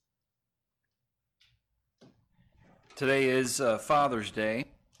Today is Father's Day. And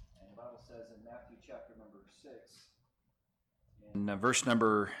the Bible says in Matthew chapter number 6, in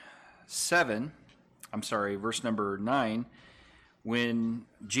verse number 9, when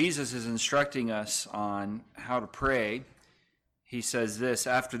Jesus is instructing us on how to pray, he says this,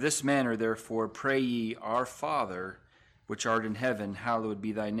 "After this manner, therefore, pray ye, Our Father, which art in heaven, hallowed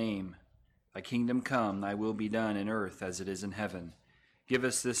be thy name. Thy kingdom come, thy will be done in earth as it is in heaven. Give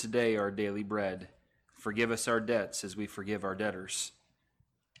us this day our daily bread. Forgive us our debts as we forgive our debtors.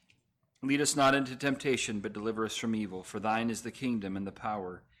 Lead us not into temptation, but deliver us from evil. For thine is the kingdom and the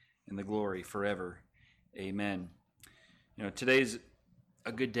power and the glory forever. Amen." Today's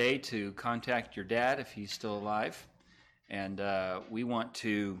a good day to contact your dad if he's still alive. And we want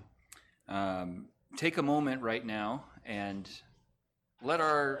to take a moment right now and let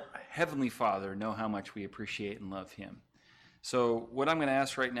our Heavenly Father know how much we appreciate and love him. So what I'm going to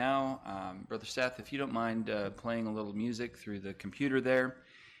ask right now, Brother Seth, if you don't mind playing a little music through the computer there,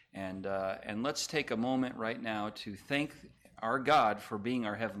 and let's take a moment right now to thank our God for being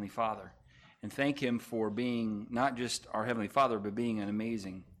our Heavenly Father, and thank him for being not just our Heavenly Father, but being an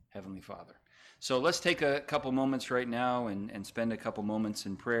amazing Heavenly Father. So let's take a couple moments right now and spend a couple moments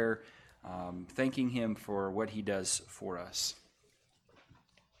in prayer, thanking him for what he does for us.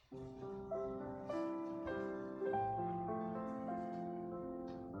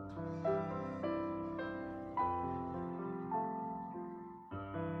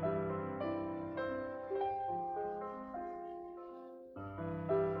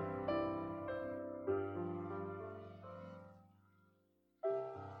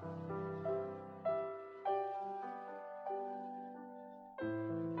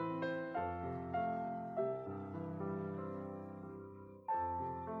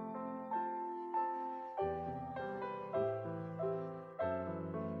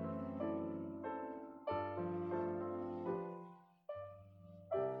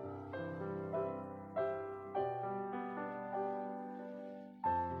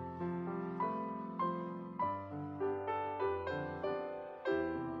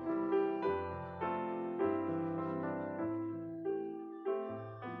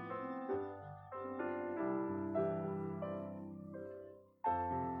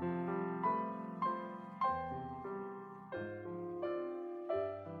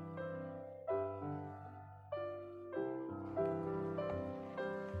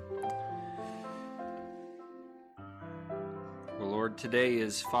 Well, Lord, today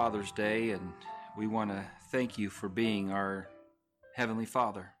is Father's Day, and we want to thank you for being our Heavenly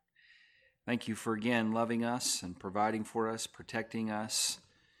Father. Thank you for, again, loving us and providing for us, protecting us,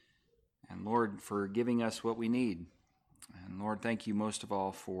 and, Lord, for giving us what we need. And, Lord, thank you most of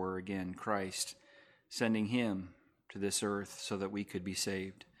all for, again, Christ sending him to this earth so that we could be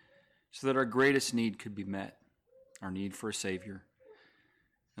saved, so that our greatest need could be met, our need for a Savior.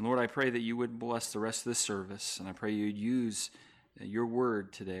 And, Lord, I pray that you would bless the rest of this service, and I pray you'd use your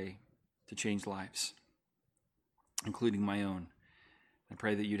word today to change lives, including my own. I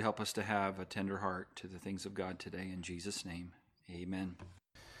pray that you'd help us to have a tender heart to the things of God today. In Jesus' name, amen.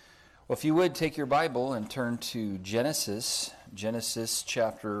 Well, if you would, take your Bible and turn to Genesis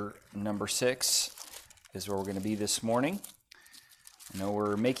chapter number 6 is where we're going to be this morning. I know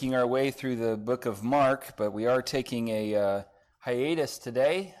we're making our way through the book of Mark, but we are taking a hiatus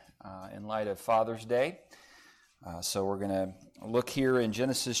today in light of Father's Day. So we're going to look here in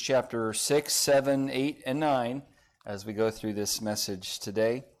Genesis chapter 6, 7, 8, and 9 as we go through this message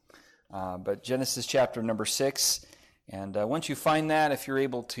today. But Genesis chapter number 6, and once you find that, if you're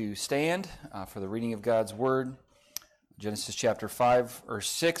able to stand for the reading of God's Word, Genesis chapter 5 or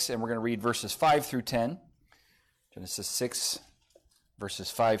 6, and we're going to read verses 5 through 10. Genesis 6, verses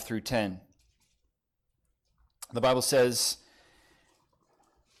 5 through 10. The Bible says,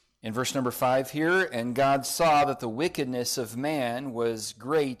 in verse number 5 here, "And God saw that the wickedness of man was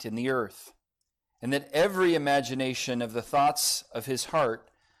great in the earth, and that every imagination of the thoughts of his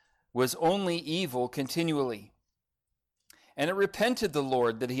heart was only evil continually. And it repented the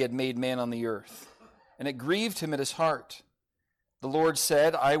Lord that he had made man on the earth, and it grieved him at his heart. The Lord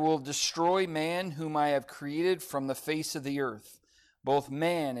said, I will destroy man whom I have created from the face of the earth, both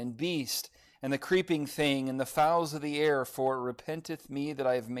man and beast, and the creeping thing, and the fowls of the air, for it repenteth me that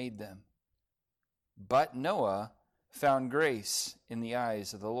I have made them. But Noah found grace in the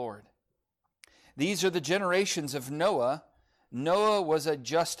eyes of the Lord. These are the generations of Noah. Noah was a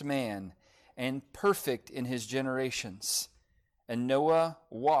just man, and perfect in his generations. And Noah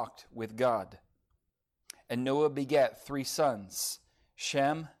walked with God. And Noah begat 3 sons,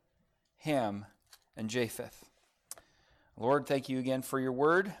 Shem, Ham, and Japheth." Lord, thank you again for your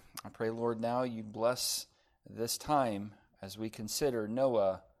word. I pray, Lord, now you bless this time as we consider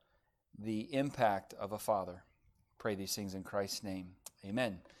Noah, the impact of a father. Pray these things in Christ's name.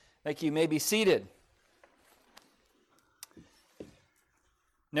 Amen. Thank you. You may be seated.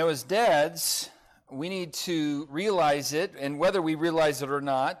 Now, as dads, we need to realize it, and whether we realize it or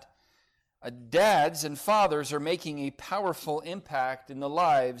not, dads and fathers are making a powerful impact in the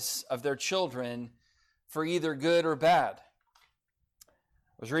lives of their children for either good or bad.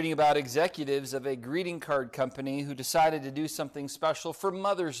 I was reading about executives of a greeting card company who decided to do something special for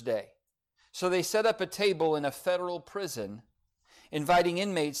Mother's Day. So they set up a table in a federal prison, inviting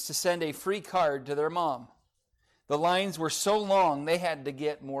inmates to send a free card to their mom. The lines were so long they had to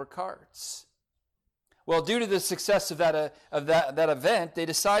get more cards. Well, due to the success of that event, they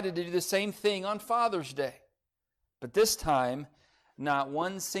decided to do the same thing on Father's Day. But this time, not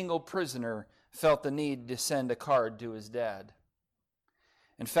one single prisoner felt the need to send a card to his dad.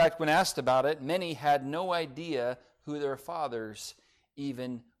 In fact, when asked about it, many had no idea who their fathers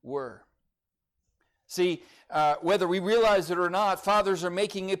even were. See, whether we realize it or not, fathers are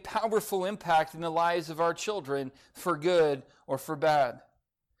making a powerful impact in the lives of our children for good or for bad.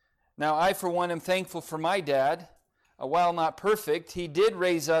 Now, I, for one, am thankful for my dad. While not perfect, he did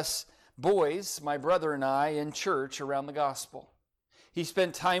raise us boys, my brother and I, in church around the gospel. He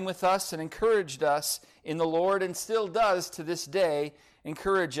spent time with us and encouraged us in the Lord, and still does to this day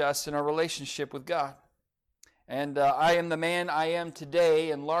encourage us in our relationship with God. And I am the man I am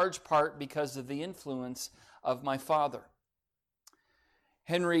today in large part because of the influence of my father.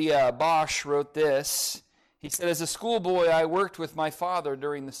 Henry Bosch wrote this. He said, as a schoolboy, I worked with my father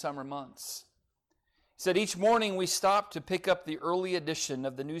during the summer months. He said, each morning we stopped to pick up the early edition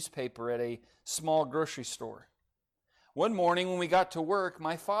of the newspaper at a small grocery store. One morning when we got to work,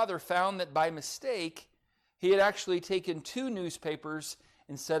 my father found that by mistake, he had actually taken 2 newspapers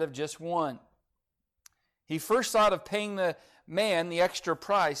instead of just one. He first thought of paying the man the extra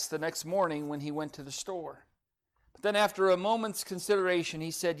price the next morning when he went to the store. But then after a moment's consideration,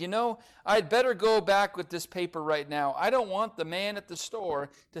 he said, I'd better go back with this paper right now. I don't want the man at the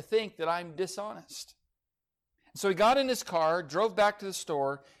store to think that I'm dishonest. So he got in his car, drove back to the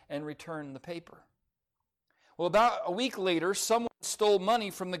store, and returned the paper. Well, about a week later, someone stole money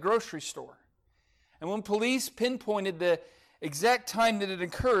from the grocery store. And when police pinpointed the exact time that it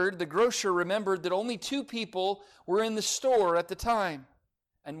occurred, the grocer remembered that only 2 people were in the store at the time.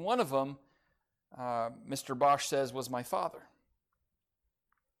 And one of them, Mr. Bosch says, was my father.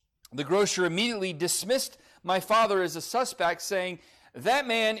 The grocer immediately dismissed my father as a suspect, saying, that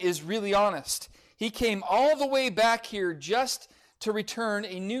man is really honest. He came all the way back here just to return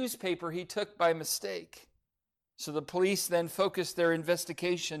a newspaper he took by mistake. So the police then focused their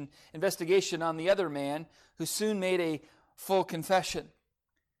investigation on the other man, who soon made a full confession.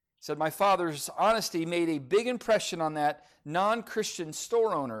 He said, my father's honesty made a big impression on that non-Christian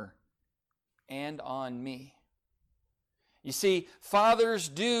store owner and on me. You see, fathers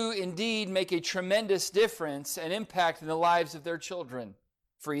do indeed make a tremendous difference and impact in the lives of their children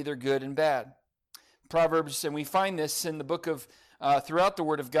for either good and bad. Proverbs, and we find this in the book of throughout the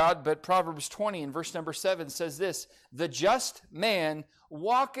Word of God, but Proverbs 20 and verse number 7 says this, the just man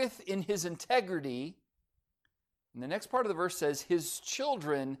walketh in his integrity. And the next part of the verse says, his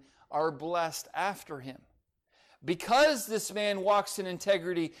children are blessed after him. Because this man walks in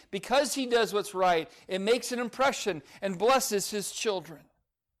integrity, because he does what's right, it makes an impression and blesses his children.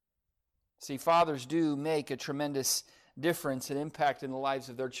 See, fathers do make a tremendous difference and impact in the lives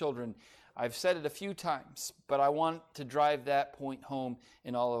of their children. I've said it a few times, but I want to drive that point home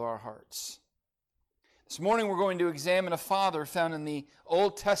in all of our hearts. This morning we're going to examine a father found in the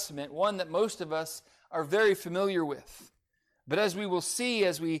Old Testament, one that most of us are very familiar with. But as we will see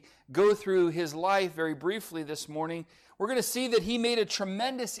as we go through his life very briefly this morning, we're going to see that he made a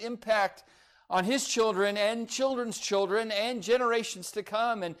tremendous impact on his children and children's children and generations to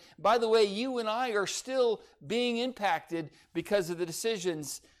come. And by the way, you and I are still being impacted because of the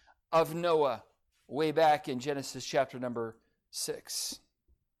decisions of Noah way back in Genesis chapter number 6.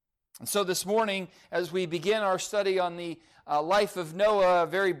 And so this morning, as we begin our study on the life of Noah, a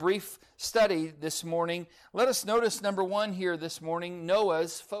very brief study this morning, let us notice number 1 here this morning,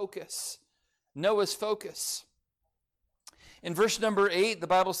 Noah's focus. Noah's focus. In verse number 8, the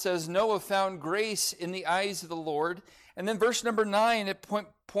Bible says, Noah found grace in the eyes of the Lord. And then verse number 9, it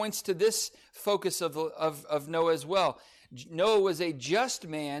points to this focus of Noah as well. Noah was a just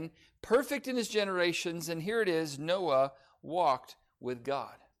man, perfect in his generations, and here it is, Noah walked with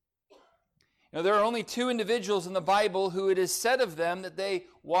God. Now, there are only 2 individuals in the Bible who it is said of them that they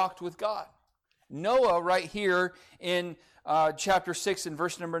walked with God. Noah, right here in chapter 6 and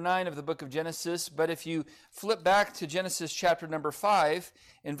verse number 9 of the book of Genesis, but if you flip back to Genesis chapter number 5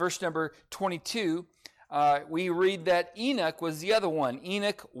 in verse number 22, we read that Enoch was the other one.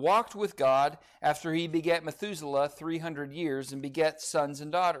 Enoch walked with God after he begat Methuselah 300 years and begat sons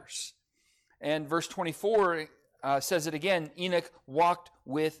and daughters. And verse 24 says it again, Enoch walked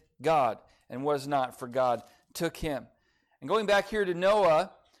with God and was not, for God took him. And going back here to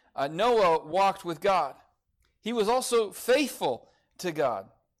Noah, Noah walked with God. He was also faithful to God.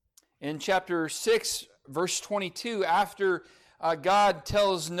 In chapter 6, verse 22, after God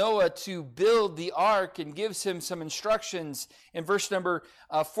tells Noah to build the ark and gives him some instructions in verse number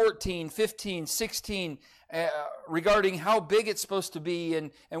 14, 15, 16, regarding how big it's supposed to be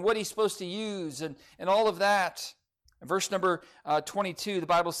and what he's supposed to use and all of that. In verse number 22, the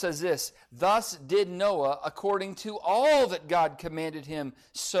Bible says this, "Thus did Noah according to all that God commanded him,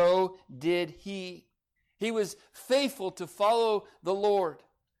 so did he." He was faithful to follow the Lord.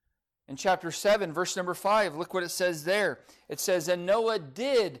 In chapter 7, verse number 5, look what it says there. It says, "And Noah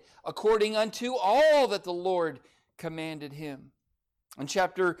did according unto all that the Lord commanded him." In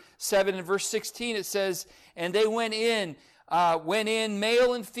chapter 7 and verse 16, it says, "And they went in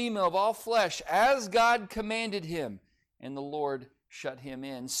male and female of all flesh, as God commanded him, and the Lord shut him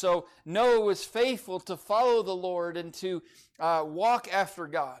in." So Noah was faithful to follow the Lord and to walk after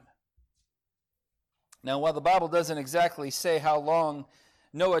God. Now, while the Bible doesn't exactly say how long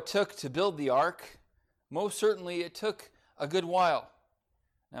Noah took to build the ark, most certainly it took a good while.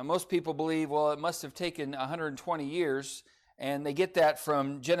 Now, most people believe, well, it must have taken 120 years, and they get that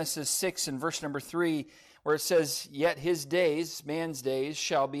from Genesis 6 and verse number 3, where it says, "Yet his days, man's days,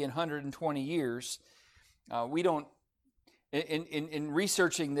 shall be 120 years." We don't, in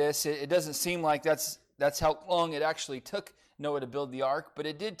researching this, it doesn't seem like that's how long it actually took Noah to build the ark, but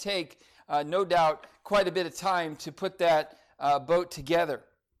it did take, no doubt, quite a bit of time to put that boat together.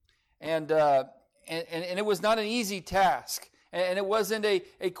 And it was not an easy task, and it wasn't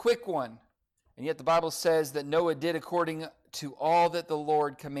a quick one. And yet the Bible says that Noah did according to all that the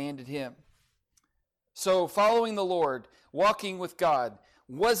Lord commanded him. So following the Lord, walking with God,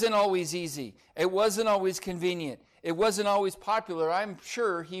 wasn't always easy. It wasn't always convenient. It wasn't always popular. I'm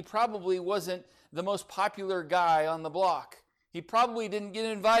sure he probably wasn't the most popular guy on the block. He probably didn't get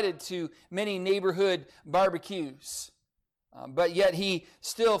invited to many neighborhood barbecues. But yet he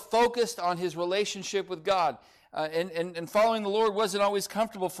still focused on his relationship with God. And following the Lord wasn't always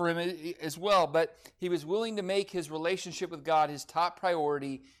comfortable for him as well, but he was willing to make his relationship with God his top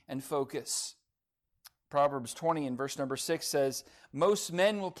priority and focus. Proverbs 20 and verse number 6 says, "Most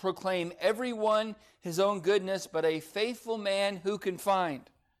men will proclaim every one his own goodness, but a faithful man who can find?"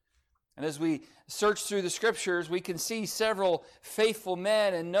 And as we search through the scriptures, we can see several faithful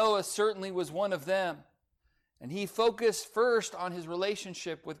men, and Noah certainly was one of them. And he focused first on his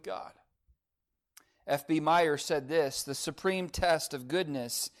relationship with God. F.B. Meyer said this, "The supreme test of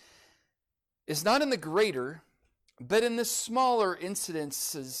goodness is not in the greater, but in the smaller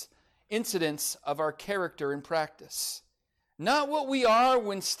incidents of our character and practice. Not what we are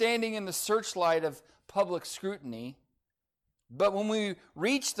when standing in the searchlight of public scrutiny, but when we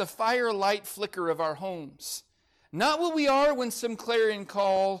reach the firelight flicker of our homes. Not what we are when some clarion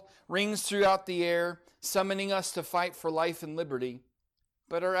call rings throughout the air, summoning us to fight for life and liberty,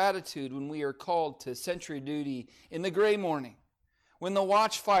 but our attitude when we are called to sentry duty in the gray morning, when the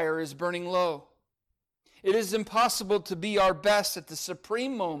watch fire is burning low. It is impossible to be our best at the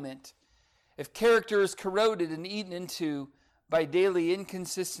supreme moment if character is corroded and eaten into by daily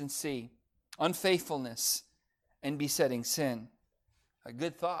inconsistency, unfaithfulness, and besetting sin." A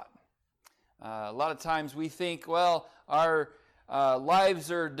good thought. A lot of times we think, well, our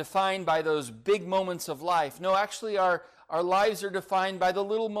lives are defined by those big moments of life. No, actually our lives are defined by the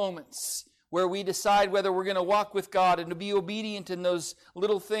little moments where we decide whether we're going to walk with God and to be obedient in those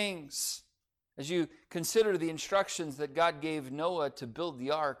little things. As you consider the instructions that God gave Noah to build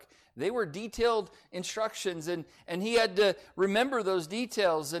the ark, they were detailed instructions, and he had to remember those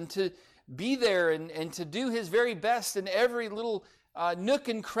details and to be there and to do his very best in every little nook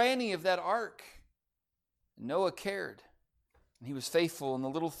and cranny of that ark. Noah cared, and he was faithful in the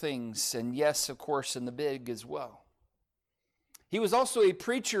little things, and yes, of course, in the big as well. He was also a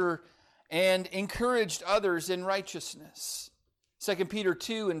preacher and encouraged others in righteousness. 2 Peter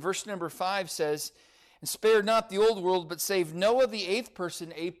 2 and verse number 5 says, "And spared not the old world, but saved Noah the eighth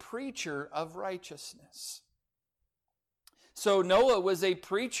person, a preacher of righteousness." So Noah was a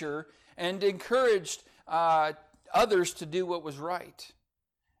preacher and encouraged others to do what was right.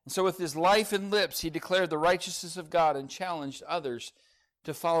 And so with his life and lips, he declared the righteousness of God and challenged others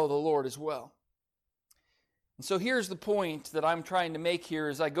to follow the Lord as well. And so here's the point that I'm trying to make here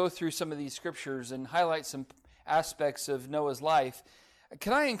as I go through some of these scriptures and highlight some aspects of Noah's life.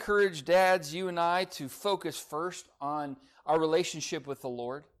 Can I encourage dads, you and I, to focus first on our relationship with the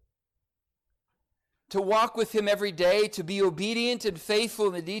Lord? To walk with Him every day, to be obedient and faithful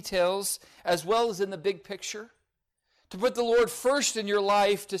in the details as well as in the big picture. To put the Lord first in your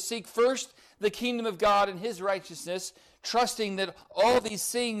life, to seek first the kingdom of God and His righteousness, trusting that all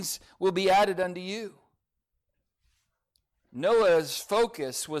these things will be added unto you. Noah's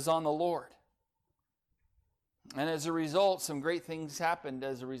focus was on the Lord. And as a result, some great things happened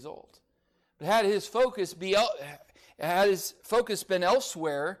as a result. But had his focus been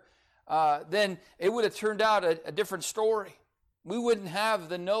elsewhere, then it would have turned out a different story. We wouldn't have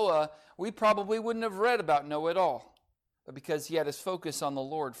the Noah, we probably wouldn't have read about Noah at all. But because he had his focus on the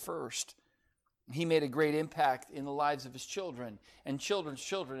Lord first, he made a great impact in the lives of his children and children's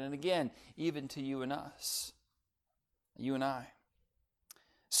children, and again, even to you and us, you and I.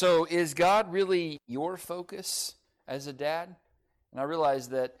 So is God really your focus as a dad? And I realize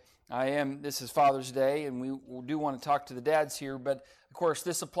that this is Father's Day, and we do want to talk to the dads here, but of course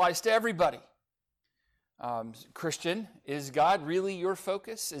this applies to everybody. Christian, is God really your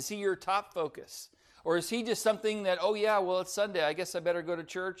focus? Is He your top focus? Or is He just something that, oh yeah, well it's Sunday, I guess I better go to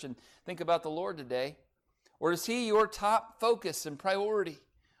church and think about the Lord today? Or is He your top focus and priority?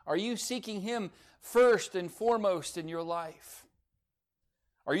 Are you seeking Him first and foremost in your life?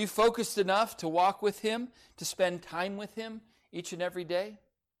 Are you focused enough to walk with Him, to spend time with Him each and every day?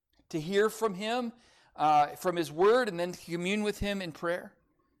 To hear from Him, from His Word, and then to commune with Him in prayer?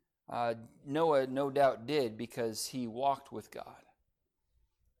 Noah no doubt did, because he walked with God.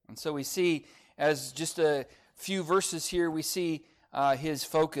 And so we see, as just a few verses here, we see his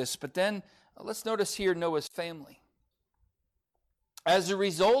focus. But then let's notice here Noah's family. As a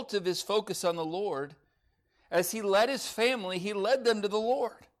result of his focus on the Lord, as he led his family, he led them to the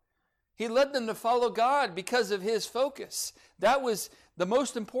Lord. He led them to follow God because of his focus. That was the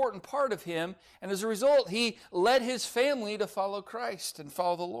most important part of him. And as a result, he led his family to follow Christ and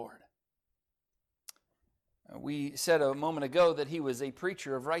follow the Lord. We said a moment ago that he was a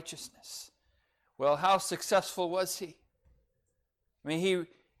preacher of righteousness. Well, how successful was he? I mean, he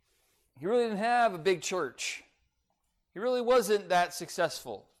really didn't have a big church. He really wasn't that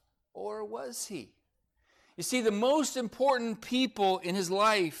successful. Or was he? You see, the most important people in his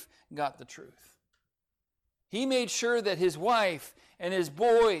life got the truth. He made sure that his wife and his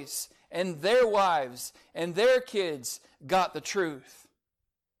boys and their wives and their kids got the truth.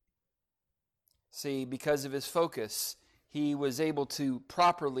 See, because of his focus, he was able to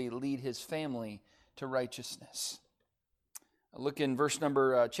properly lead his family to righteousness. Look in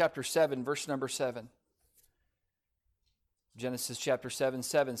chapter 7, verse number 7. Genesis chapter 7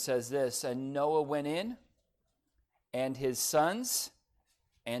 says this, "And Noah went in, and his sons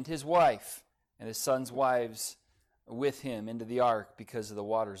and his wife, and his sons' wives with him into the ark because of the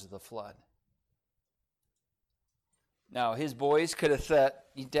waters of the flood." Now, his boys could have thought,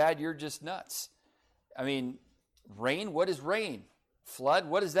 "Dad, you're just nuts. I mean, rain, what is rain? Flood,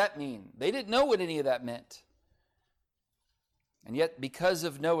 what does that mean?" They didn't know what any of that meant. And yet, because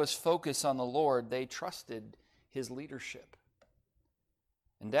of Noah's focus on the Lord, they trusted his leadership.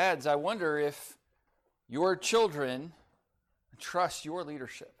 And dads, I wonder if your children trust your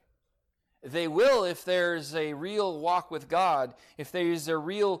leadership. They will if there's a real walk with God, if there's a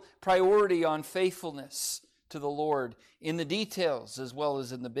real priority on faithfulness to the Lord in the details as well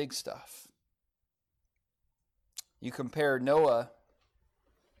as in the big stuff. You compare Noah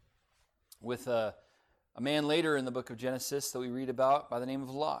with a man later in the book of Genesis that we read about by the name of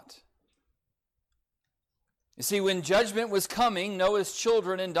Lot. You see, when judgment was coming, Noah's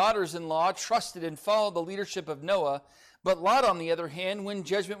children and daughters-in-law trusted and followed the leadership of Noah. But Lot, on the other hand, when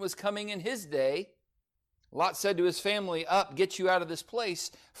judgment was coming in his day, Lot said to his family, "Up, get you out of this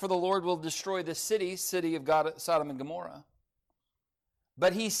place, for the Lord will destroy this city of God, Sodom and Gomorrah."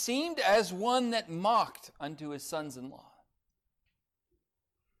 But he seemed as one that mocked unto his sons-in-law.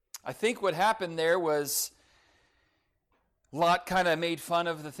 I think what happened there was Lot kind of made fun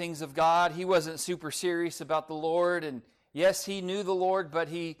of the things of God. He wasn't super serious about the Lord. And yes, he knew the Lord, but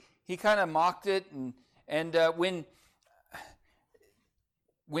he kind of mocked it. And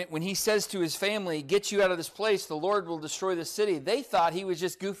when he says to his family, "Get you out of this place, the Lord will destroy the city," they thought he was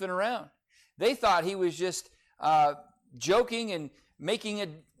just goofing around. They thought he was just joking and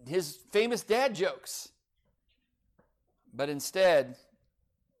making his famous dad jokes. But instead,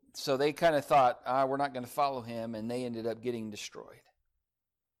 so they kind of thought, we're not going to follow him, and they ended up getting destroyed.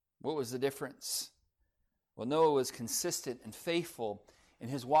 What was the difference? Well, Noah was consistent and faithful in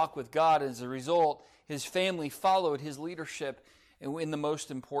his walk with God. As a result, his family followed his leadership in the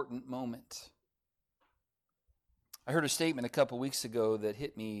most important moment. I heard a statement a couple weeks ago that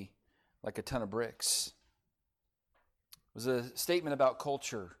hit me like a ton of bricks. It was a statement about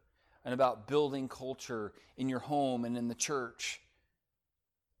culture and about building culture in your home and in the church.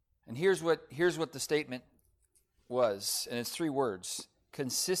 And here's what the statement was, and it's 3 words.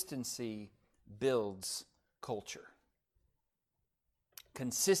 Consistency builds culture.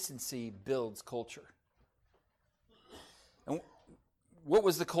 Consistency builds culture. And what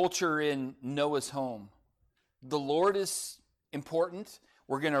was the culture in Noah's home? The Lord is important.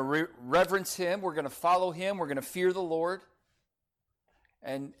 We're going to reverence him. We're going to follow him. We're going to fear the Lord.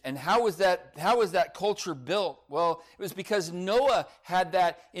 And how was that culture built? Well, it was because Noah had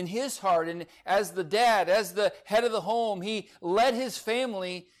that in his heart. And as the dad, as the head of the home, he led his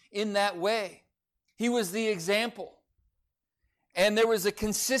family in that way. He was the example. And there was a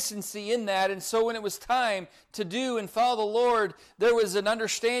consistency in that. And so when it was time to do and follow the Lord, there was an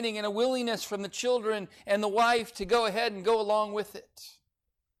understanding and a willingness from the children and the wife to go ahead and go along with it.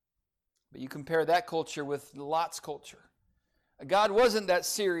 But you compare that culture with Lot's culture. God wasn't that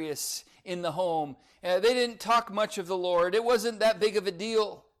serious in the home. They didn't talk much of the Lord. It wasn't that big of a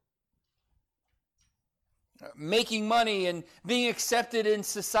deal. Making money and being accepted in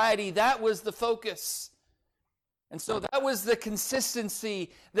society, that was the focus. And so that was the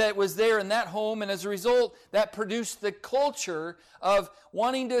consistency that was there in that home. And as a result, that produced the culture of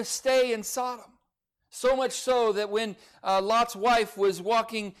wanting to stay in Sodom. So much so that when Lot's wife was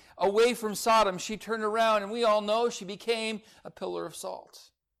walking away from Sodom, she turned around, and we all know she became a pillar of salt.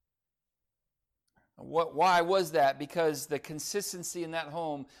 Why was that? Because the consistency in that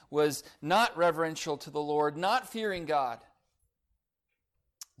home was not reverential to the Lord, not fearing God.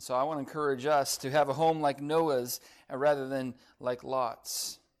 So I want to encourage us to have a home like Noah's rather than like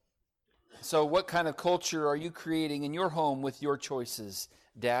Lot's. So what kind of culture are you creating in your home with your choices,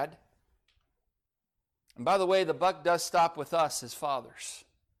 Dad? And by the way, the buck does stop with us as fathers.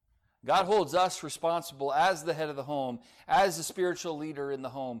 God holds us responsible as the head of the home, as the spiritual leader in the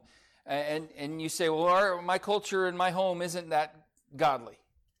home. And you say, well, my culture in my home isn't that godly.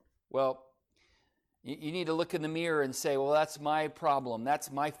 Well, you need to look in the mirror and say, well, that's my problem. That's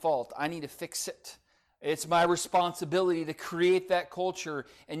my fault. I need to fix it. It's my responsibility to create that culture.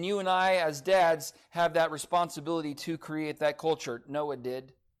 And you and I, as dads, have that responsibility to create that culture. Noah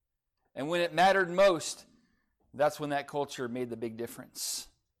did. And when it mattered most, that's when that culture made the big difference.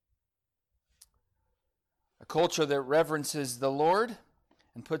 A culture that reverences the Lord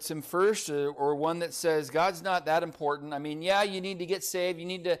and puts him first, or one that says, God's not that important. I mean, yeah, you need to get saved. You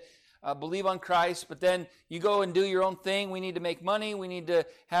need to believe on Christ, but then you go and do your own thing. We need to make money. We need to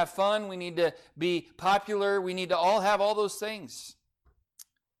have fun. We need to be popular. We need to all have all those things.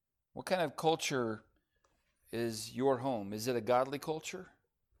 What kind of culture is your home? Is it a godly culture?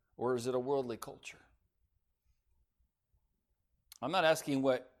 Or is it a worldly culture? I'm not asking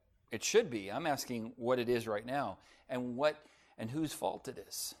what it should be. I'm asking what it is right now and whose fault it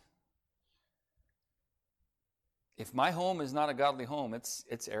is. If my home is not a godly home,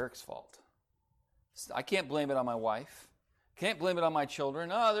 it's Eric's fault. I can't blame it on my wife. Can't blame it on my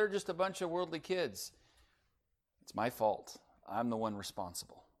children. Oh, they're just a bunch of worldly kids. It's my fault. I'm the one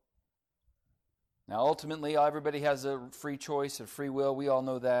responsible. Now, ultimately, everybody has a free choice, a free will. We all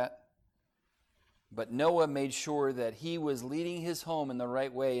know that. But Noah made sure that he was leading his home in the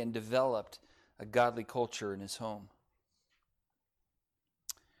right way and developed a godly culture in his home.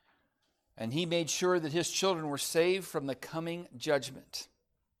 And he made sure that his children were saved from the coming judgment.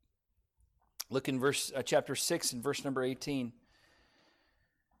 Look in chapter 6 and verse number 18.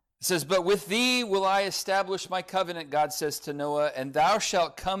 It says, "But with thee will I establish my covenant," God says to Noah, "and thou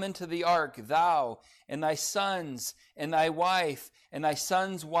shalt come into the ark, thou and thy sons and thy wife and thy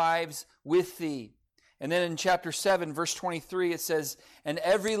sons' wives with thee." And then in chapter 7, verse 23, it says, "And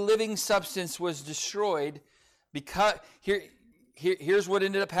every living substance was destroyed," because here's what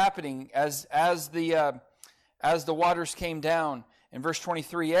ended up happening as the waters came down. In verse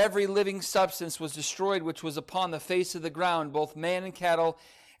 23, "Every living substance was destroyed which was upon the face of the ground, both man and cattle,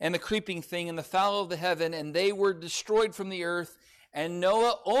 and the creeping thing, and the fowl of the heaven, and they were destroyed from the earth. And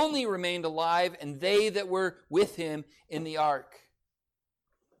Noah only remained alive, and they that were with him in the ark."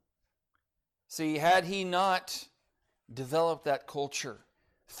 See, had he not developed that culture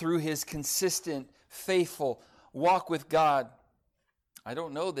through his consistent, faithful walk with God, I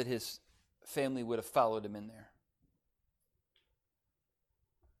don't know that his family would have followed him in there.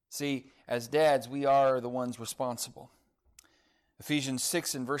 See, as dads, we are the ones responsible. Ephesians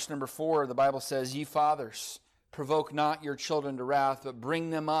 6 and verse number 4, the Bible says, "Ye fathers, provoke not your children to wrath, but bring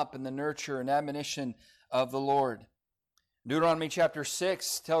them up in the nurture and admonition of the Lord. Deuteronomy chapter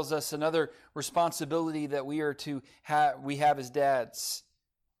 6 tells us another responsibility that we have as dads.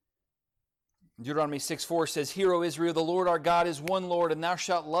 Deuteronomy 6:4 says, Hear, O Israel, the Lord our God is one Lord, and thou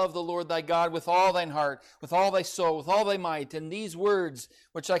shalt love the Lord thy God with all thine heart, with all thy soul, with all thy might. And these words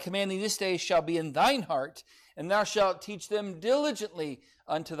which I command thee this day shall be in thine heart, and thou shalt teach them diligently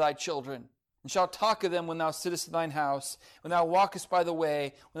unto thy children, and shalt talk of them when thou sittest in thine house, when thou walkest by the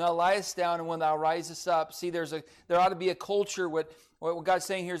way, when thou liest down, and when thou risest up. See, there ought to be a culture, what God's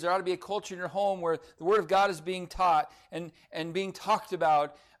saying here is there ought to be a culture in your home where the Word of God is being taught and being talked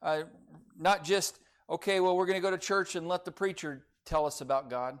about, not just, okay, well, we're going to go to church and let the preacher tell us about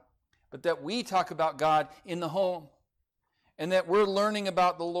God, but that we talk about God in the home, and that we're learning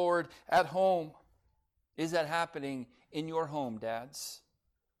about the Lord at home. Is that happening in your home, dads?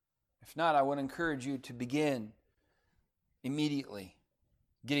 If not, I want to encourage you to begin immediately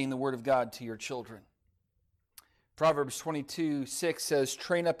getting the Word of God to your children. Proverbs 22:6 says,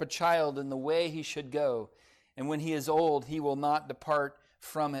 Train up a child in the way he should go, and when he is old, he will not depart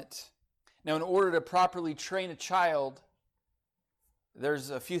from it. Now, in order to properly train a child,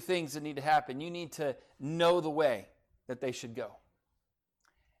 there's a few things that need to happen. You need to know the way that they should go.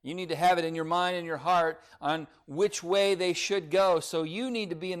 You need to have it in your mind and your heart on which way they should go. So you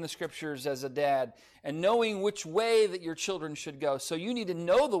need to be in the Scriptures as a dad and knowing which way that your children should go. So you need to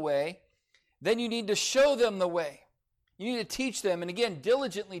know the way. Then you need to show them the way. You need to teach them, and again,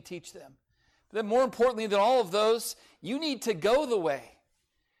 diligently teach them. But then more importantly than all of those, you need to go the way.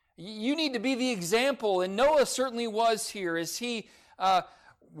 You need to be the example, and Noah certainly was here as he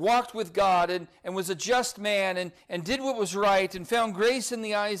walked with God and was a just man and did what was right and found grace in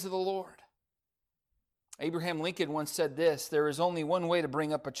the eyes of the Lord. Abraham Lincoln once said this, there is only one way to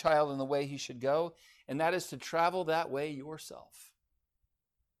bring up a child in the way he should go, and that is to travel that way yourself.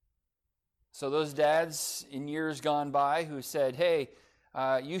 So those dads in years gone by who said, hey,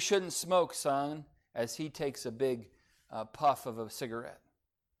 you shouldn't smoke, son, as he takes a big puff of a cigarette.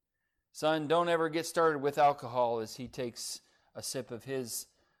 Son, don't ever get started with alcohol as he takes a sip of his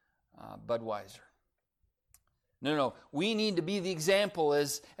Budweiser. No. We need to be the example.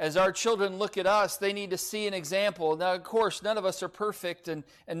 As our children look at us, they need to see an example. Now, of course, none of us are perfect, and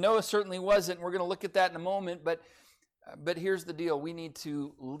Noah certainly wasn't. We're going to look at that in a moment, but here's the deal. We need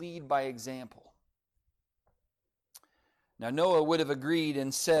to lead by example. Now, Noah would have agreed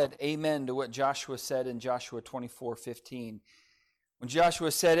and said amen to what Joshua said in Joshua 24:15. When Joshua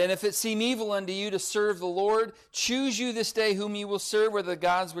said, And if it seem evil unto you to serve the Lord, choose you this day whom you will serve, whether the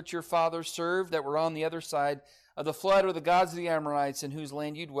gods which your fathers served that were on the other side of the flood, or the gods of the Amorites in whose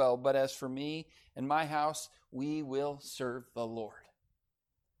land you dwell. But as for me and my house, we will serve the Lord.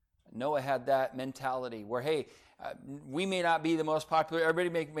 Noah had that mentality where, hey, we may not be the most popular. Everybody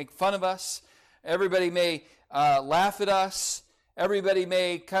may make fun of us. Everybody may laugh at us. Everybody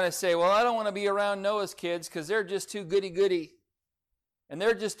may kind of say, well, I don't want to be around Noah's kids because they're just too goody-goody. And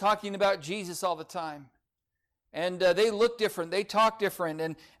they're just talking about Jesus all the time. And they look different. They talk different.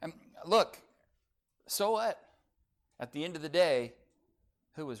 And look, so what? At the end of the day,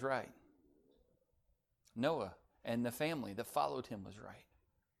 who was right? Noah and the family that followed him was right.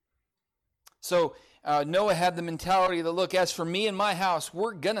 So Noah had the mentality that, look, as for me and my house,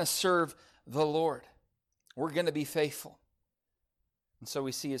 we're going to serve the Lord. We're going to be faithful. And so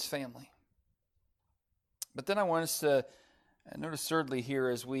we see his family. But then I want us to notice thirdly here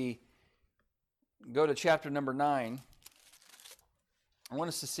as we go to chapter number 9, I want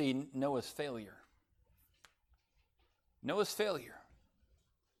us to see Noah's failure. Noah's failure.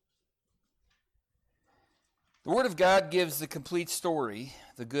 The Word of God gives the complete story,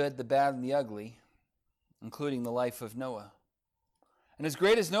 the good, the bad, and the ugly, including the life of Noah. And as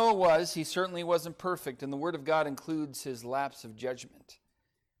great as Noah was, he certainly wasn't perfect, and the Word of God includes his lapse of judgment.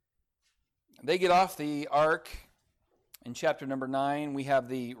 They get off the ark. In chapter number 9, we have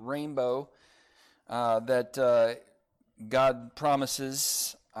the rainbow that God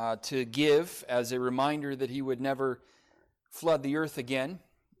promises to give as a reminder that he would never flood the earth again.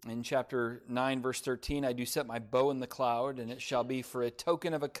 In chapter 9, verse 13, I do set my bow in the cloud, and it shall be for a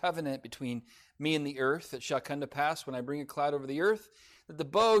token of a covenant between me and the earth. It shall come to pass when I bring a cloud over the earth, that the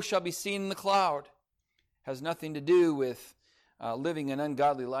bow shall be seen in the cloud. It has nothing to do with living an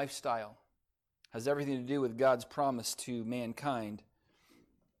ungodly lifestyle. Has everything to do with God's promise to mankind.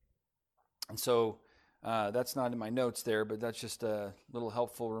 And so that's not in my notes there, but that's just a little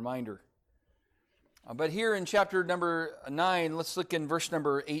helpful reminder. But here in chapter number 9, let's look in verse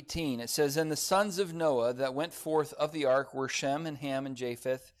number 18. It says, And the sons of Noah that went forth of the ark were Shem and Ham and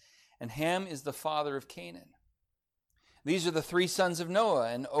Japheth, and Ham is the father of Canaan. These are the three sons of Noah,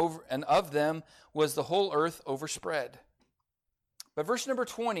 and of them was the whole earth overspread. But verse number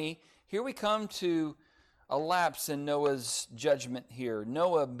 20, here we come to a lapse in Noah's judgment here.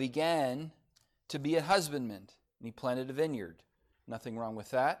 Noah began to be a husbandman, and he planted a vineyard. Nothing wrong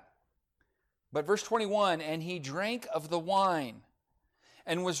with that. But verse 21, and he drank of the wine,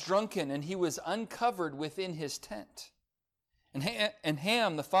 and was drunken, and he was uncovered within his tent. And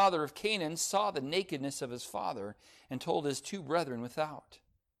Ham, the father of Canaan, saw the nakedness of his father, and told his two brethren without.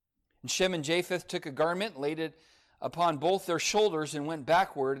 And Shem and Japheth took a garment, laid it upon both their shoulders, and went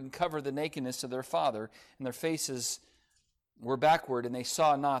backward, and covered the nakedness of their father, and their faces were backward, and they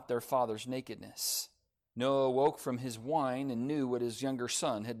saw not their father's nakedness. Noah awoke from his wine, and knew what his younger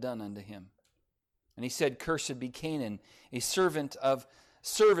son had done unto him. And he said, Cursed be Canaan, a servant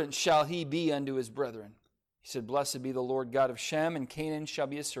shall he be unto his brethren. He said, Blessed be the Lord God of Shem, and Canaan shall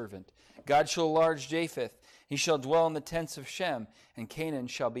be a servant. God shall enlarge Japheth. He shall dwell in the tents of Shem, and Canaan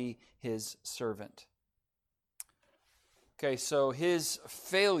shall be his servant. Okay, so his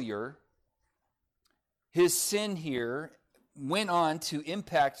failure, his sin here, went on to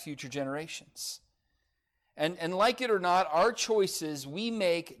impact future generations. And like it or not, our choices we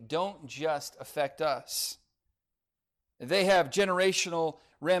make don't just affect us. They have generational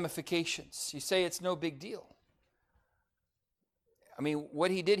ramifications. You say it's no big deal. I mean, what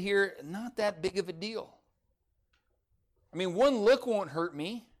he did here, not that big of a deal. I mean, one look won't hurt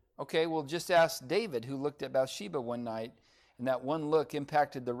me. Okay, well, just ask David, who looked at Bathsheba one night, and that one look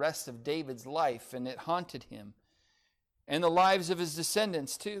impacted the rest of David's life, and it haunted him, and the lives of his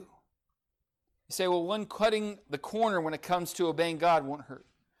descendants too. You say, well, one cutting the corner when it comes to obeying God won't hurt.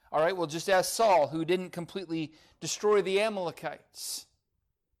 All right, well, just ask Saul, who didn't completely destroy the Amalekites.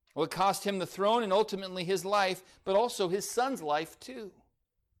 Well, it cost him the throne and ultimately his life, but also his son's life too.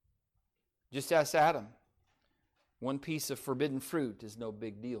 Just ask Adam. One piece of forbidden fruit is no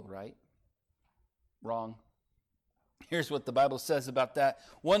big deal, right? Wrong. Here's what the Bible says about that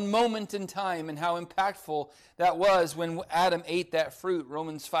one moment in time and how impactful that was when Adam ate that fruit.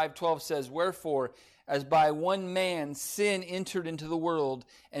 Romans 5:12 says, Wherefore, as by one man sin entered into the world,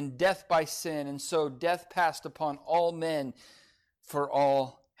 and death by sin, and so death passed upon all men, for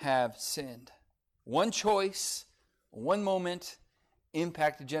all have sinned. One choice, one moment,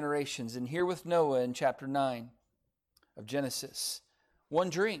 impacted generations. And here with Noah in chapter 9 of Genesis, one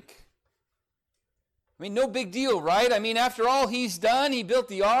drink. I mean, no big deal, right? I mean, after all he's done, he built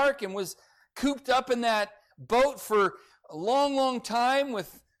the ark and was cooped up in that boat for a long, long time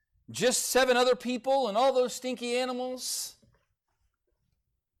with just 7 other people and all those stinky animals.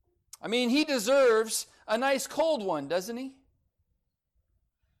 I mean, he deserves a nice cold one, doesn't he?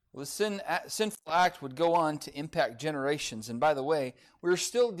 Well, the sinful act would go on to impact generations. And by the way, we're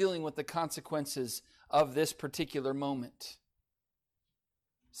still dealing with the consequences of this particular moment.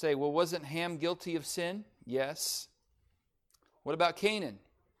 Say, well, wasn't Ham guilty of sin? Yes. What about Canaan?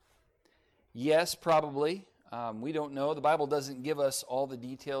 Yes, probably. We don't know. The Bible doesn't give us all the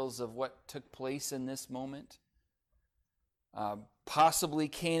details of what took place in this moment. Possibly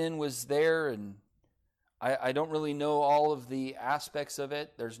Canaan was there, and I don't really know all of the aspects of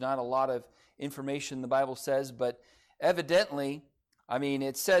it. There's not a lot of information the Bible says, but evidently, I mean,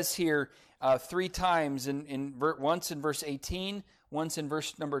 it says here 3 times, once in verse 18, once in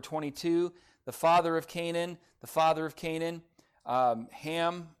verse number 22, the father of Canaan,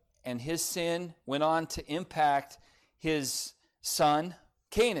 Ham and his sin went on to impact his son,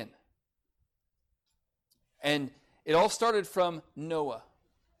 Canaan. And it all started from Noah.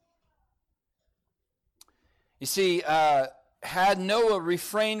 You see, had Noah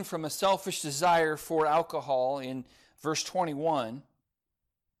refrained from a selfish desire for alcohol in verse 21,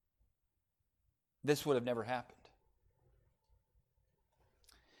 this would have never happened.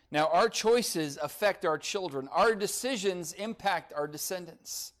 Now, our choices affect our children. Our decisions impact our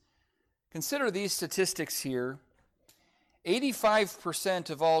descendants. Consider these statistics here. 85%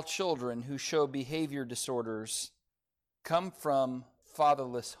 of all children who show behavior disorders come from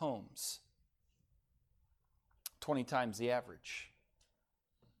fatherless homes. 20 times the average.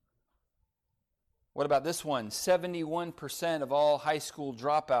 What about this one? 71% of all high school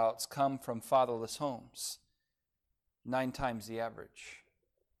dropouts come from fatherless homes. 9 times the average.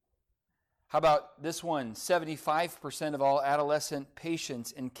 How about this one? 75% of all adolescent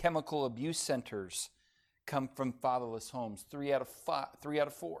patients in chemical abuse centers come from fatherless homes. 3 out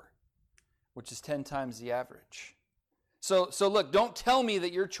of 4, which is 10 times the average. So look, don't tell me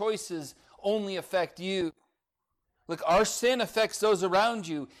that your choices only affect you. Look, our sin affects those around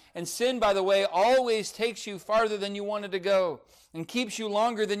you. And sin, by the way, always takes you farther than you wanted to go, and keeps you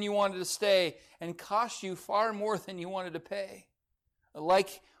longer than you wanted to stay, and costs you far more than you wanted to pay.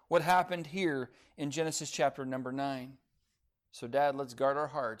 Like what happened here in Genesis chapter number 9. So, Dad, let's guard our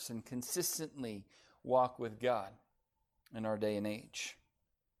hearts and consistently walk with God in our day and age.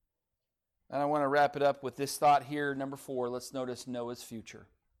 And I want to wrap it up with this thought here. Number 4, let's notice Noah's future.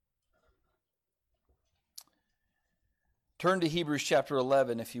 Turn to Hebrews chapter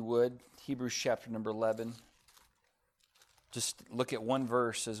 11, if you would. Hebrews chapter number 11. Just look at one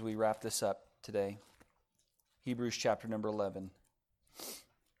verse as we wrap this up today. Hebrews chapter number 11.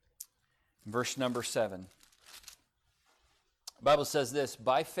 Verse number 7. The Bible says this,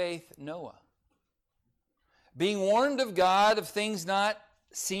 by faith Noah, being warned of God of things not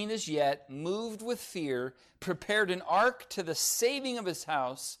seen as yet, moved with fear, prepared an ark to the saving of his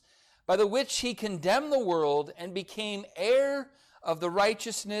house, by the which he condemned the world and became heir of the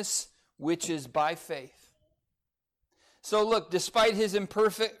righteousness which is by faith. So look, despite his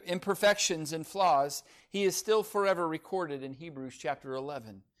imperfections and flaws, he is still forever recorded in Hebrews chapter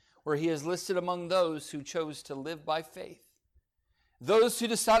 11, where he is listed among those who chose to live by faith, those who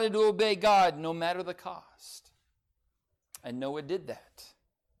decided to obey God no matter the cost. And Noah did that.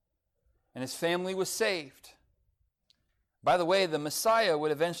 And his family was saved. By the way, the Messiah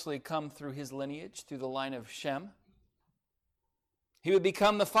would eventually come through his lineage, through the line of Shem. He would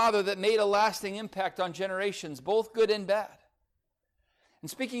become the father that made a lasting impact on generations, both good and bad. And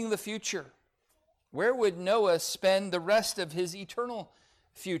speaking of the future, where would Noah spend the rest of his eternal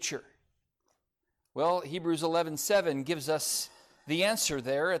future? Well, Hebrews 11:7 gives us the answer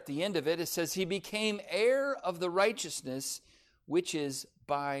there. At the end of it, it says, he became heir of the righteousness which is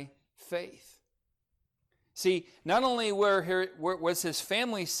by faith. See, not only was his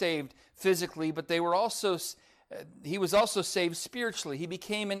family saved physically, but he was also saved spiritually. He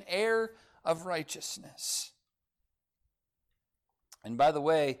became an heir of righteousness. And by the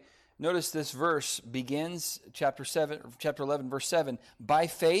way, notice this verse begins, chapter 11, verse 7, by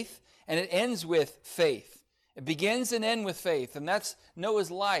faith, and it ends with faith. It begins and ends with faith, and that's Noah's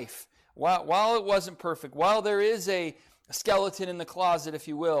life. While it wasn't perfect, while there is a skeleton in the closet, if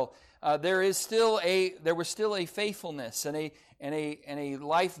you will, there was still a faithfulness and a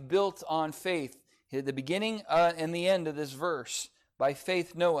life built on faith. The beginning and the end of this verse, by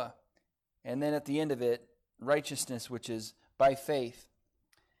faith Noah, and then at the end of it, righteousness, which is by faith.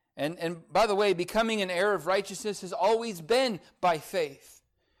 And by the way, becoming an heir of righteousness has always been by faith.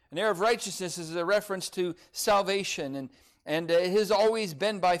 An heir of righteousness is a reference to salvation, and it has always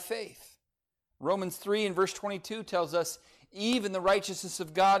been by faith. Romans 3 and verse 22 tells us, even the righteousness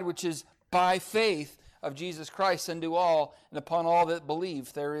of God, which is by faith of Jesus Christ unto all, and upon all that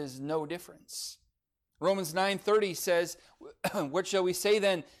believe, there is no difference. Romans 9:30 says, what shall we say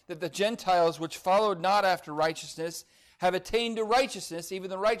then? That the Gentiles which followed not after righteousness have attained to righteousness, even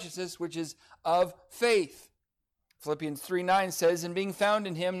the righteousness which is of faith. Philippians 3:9 says, and being found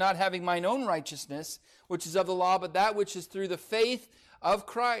in him, not having mine own righteousness, which is of the law, but that which is through the faith of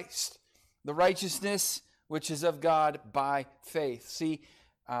Christ, the righteousness which is of God by faith. See,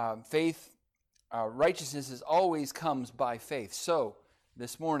 righteousness always comes by faith. So,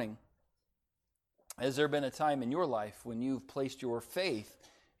 this morning, has there been a time in your life when you've placed your faith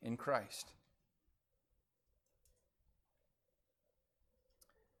in Christ?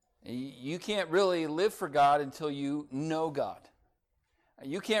 You can't really live for God until you know God.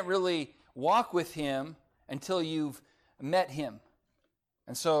 You can't really walk with Him until you've met Him.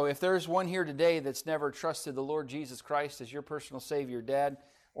 And so if there's one here today that's never trusted the Lord Jesus Christ as your personal Savior, dad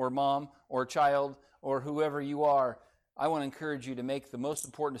or mom or child or whoever you are, I want to encourage you to make the most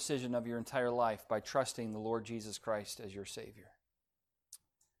important decision of your entire life by trusting the Lord Jesus Christ as your Savior.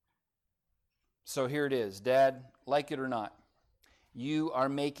 So here it is. Dad, like it or not, you are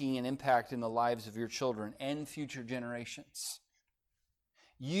making an impact in the lives of your children and future generations.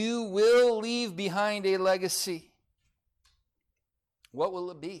 You will leave behind a legacy. What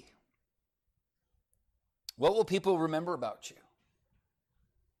will it be? What will people remember about you?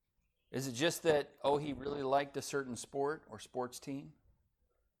 Is it just that, he really liked a certain sport or sports team?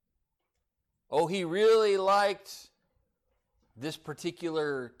 He really liked this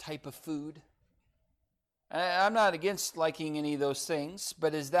particular type of food? I'm not against liking any of those things,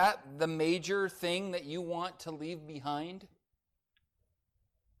 but is that the major thing that you want to leave behind?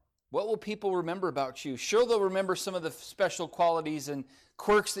 What will people remember about you? Sure, they'll remember some of the special qualities and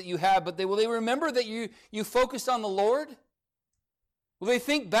quirks that you have, but will they remember that you focused on the Lord? Will they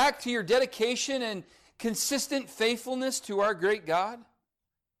think back to your dedication and consistent faithfulness to our great God?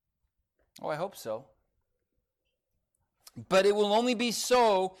 I hope so. But it will only be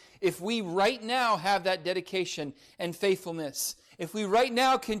so if we right now have that dedication and faithfulness. If we right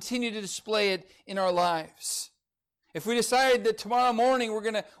now continue to display it in our lives. If we decide that tomorrow morning we're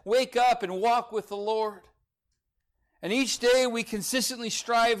going to wake up and walk with the Lord. And each day we consistently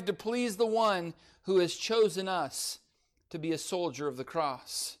strive to please the one who has chosen us to be a soldier of the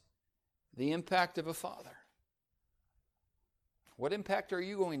cross. The impact of a father. What impact are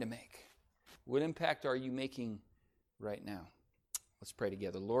you going to make? What impact are you making right now? Let's pray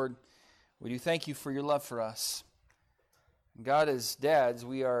together. Lord, we do thank you for your love for us. God, as dads,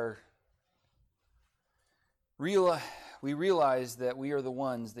 we realize that we are the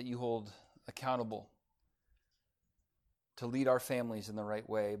ones that you hold accountable to lead our families in the right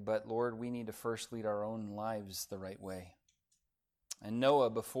way. But Lord, we need to first lead our own lives the right way. And Noah,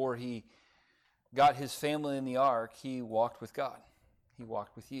 before he got his family in the ark, he walked with God. He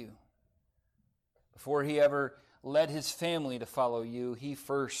walked with you. Before he ever led his family to follow you, he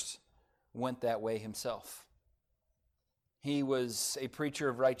first went that way himself. He was a preacher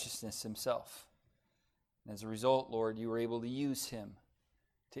of righteousness himself. And as a result, Lord, you were able to use him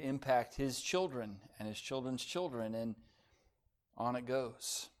to impact his children and his children's children, and on it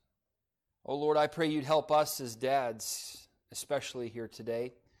goes. Oh Lord, I pray you'd help us as dads, especially here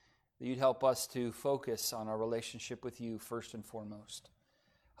today, that you'd help us to focus on our relationship with you first and foremost.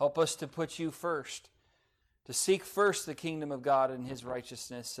 Help us to put you first, to seek first the kingdom of God and his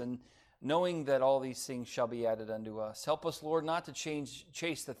righteousness, and knowing that all these things shall be added unto us. Help us, Lord, not to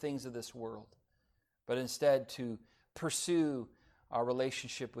chase the things of this world, but instead to pursue our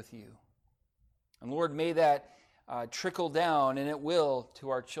relationship with you. And Lord, may that trickle down, and it will, to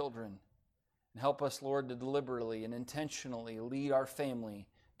our children. And help us, Lord, to deliberately and intentionally lead our family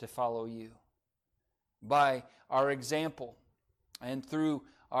to follow you by our example and through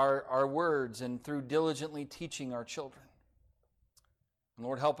our words and through diligently teaching our children. And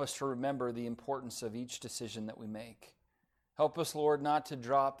Lord, help us to remember the importance of each decision that we make. Help us, Lord, not to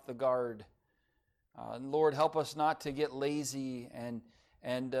drop the guard. Lord, help us not to get lazy and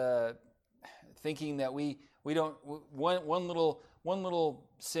thinking that we don't, one little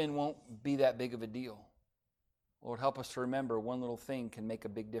sin won't be that big of a deal. Lord, help us to remember one little thing can make a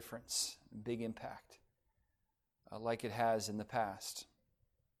big difference, a big impact, like it has in the past.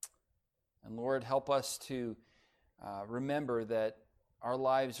 And Lord, help us to remember that our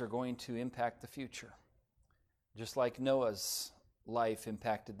lives are going to impact the future, just like Noah's life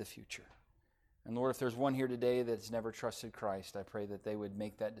impacted the future. And Lord, if there's one here today that's never trusted Christ, I pray that they would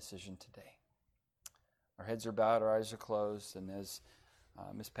make that decision today. Our heads are bowed, our eyes are closed, and as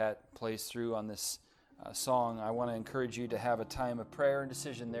Miss Pat plays through on this song, I want to encourage you to have a time of prayer and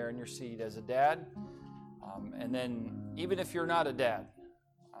decision there in your seat as a dad. And then even if you're not a dad,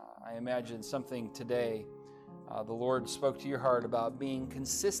 I imagine something today the Lord spoke to your heart about being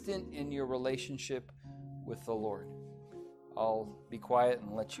consistent in your relationship with the Lord. I'll be quiet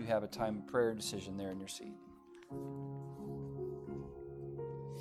and let you have a time of prayer and decision there in your seat.